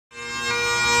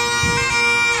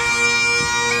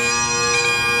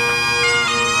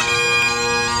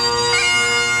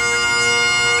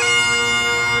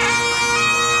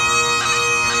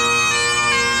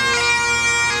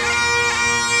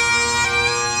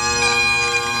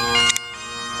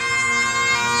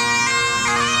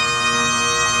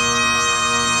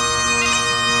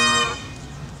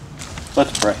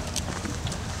Let's pray.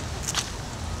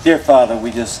 Dear Father,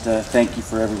 we just thank you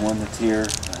for everyone that's here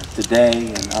today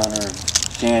in honor of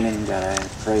Shannon. God, I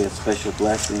pray a special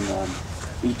blessing on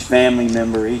each family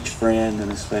member, each friend,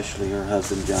 and especially her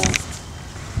husband, John.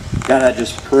 God, I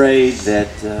just pray that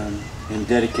in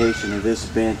dedication of this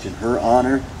bench in her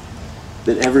honor,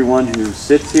 that everyone who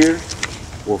sits here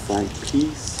will find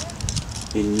peace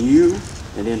in you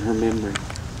and in her memory.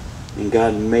 And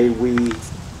God, may we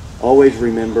always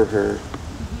remember her.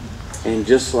 And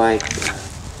just like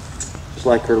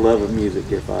her love of music,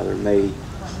 dear Father, may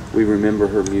we remember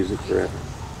her music forever.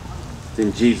 It's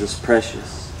in Jesus'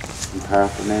 precious and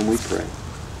powerful name we pray.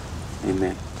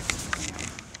 Amen.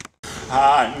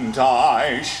 And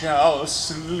I shall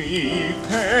sleep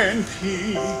in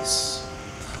peace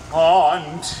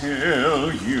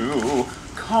until you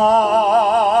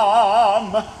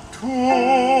come to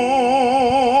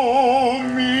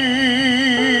me.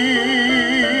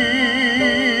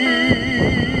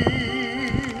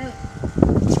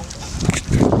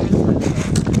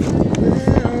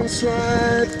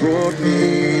 Landslide brought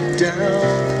me down.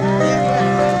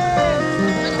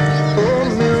 Oh,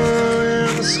 mirror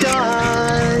in the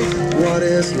sky, what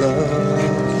is love?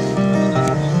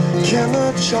 Can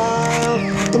a child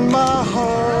in my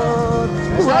heart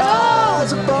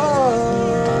rise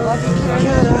above?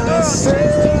 Can I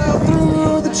sail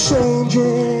through the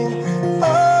changing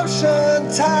ocean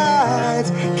tides?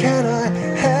 Can